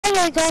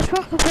Hello guys,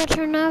 welcome back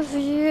to another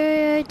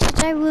video.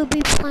 Today we'll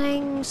be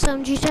playing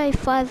some GTA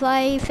 5.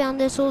 I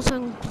found this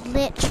awesome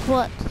glitch.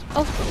 What?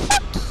 Oh,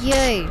 fuck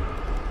you.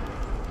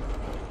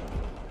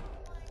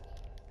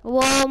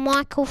 Well,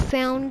 Michael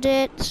found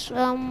it.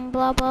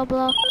 Blah blah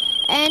blah.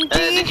 And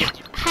do you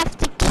have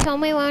to tell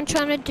me when I'm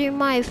trying to do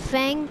my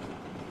thing?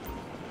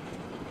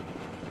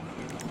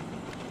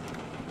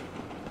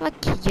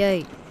 Fuck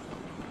you.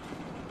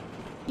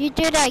 You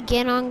do that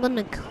again, I'm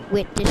gonna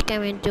quit this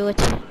game and do it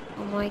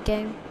on my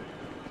game.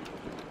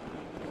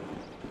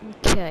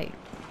 Okay.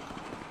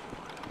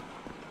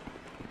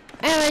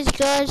 Anyways,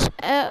 guys,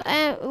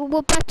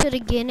 we're back to the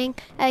beginning.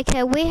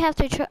 Okay, we have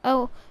to try.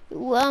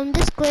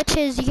 This glitch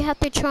is you have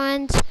to try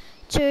and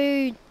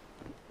to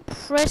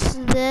press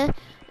the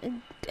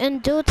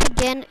and do it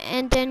again,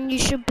 and then you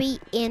should be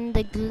in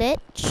the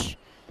glitch.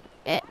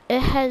 It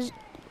has.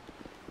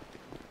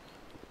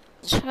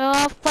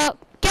 Oh, for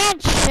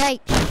God's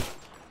sake!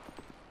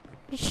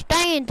 You're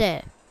staying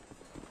there.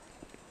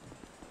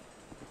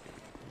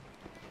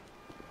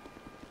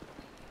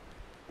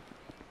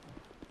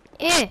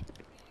 Yeah.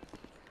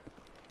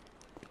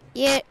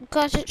 Yeah,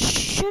 guys, it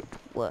should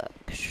work.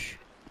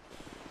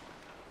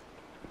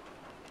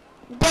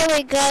 There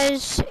we go.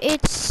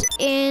 It's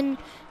in.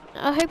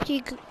 I hope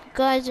you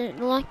guys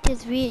like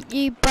this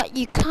video, but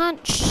you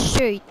can't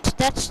shoot.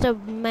 That's the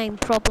main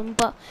problem.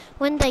 But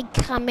when they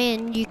come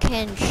in, you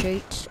can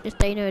shoot if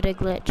they know the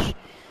glitch.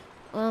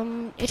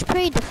 It's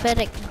pretty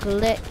pathetic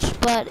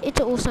glitch, but it's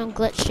an awesome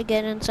glitch to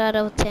get inside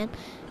of 10.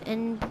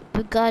 And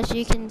guys,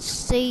 you can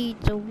see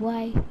the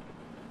way.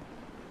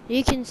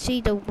 You can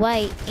see the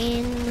way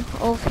in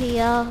of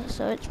here,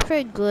 so it's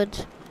pretty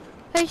good.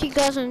 Hope you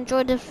guys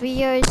enjoyed this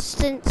video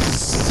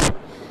since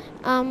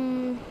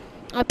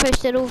I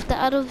posted all of the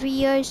other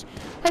videos.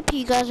 Hope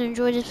you guys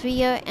enjoyed this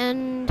video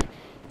and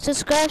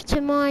subscribe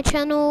to my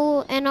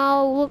channel, and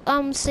I'll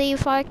look, see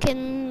if I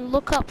can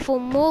look up for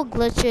more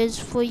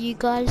glitches for you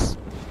guys.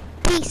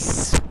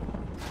 Peace.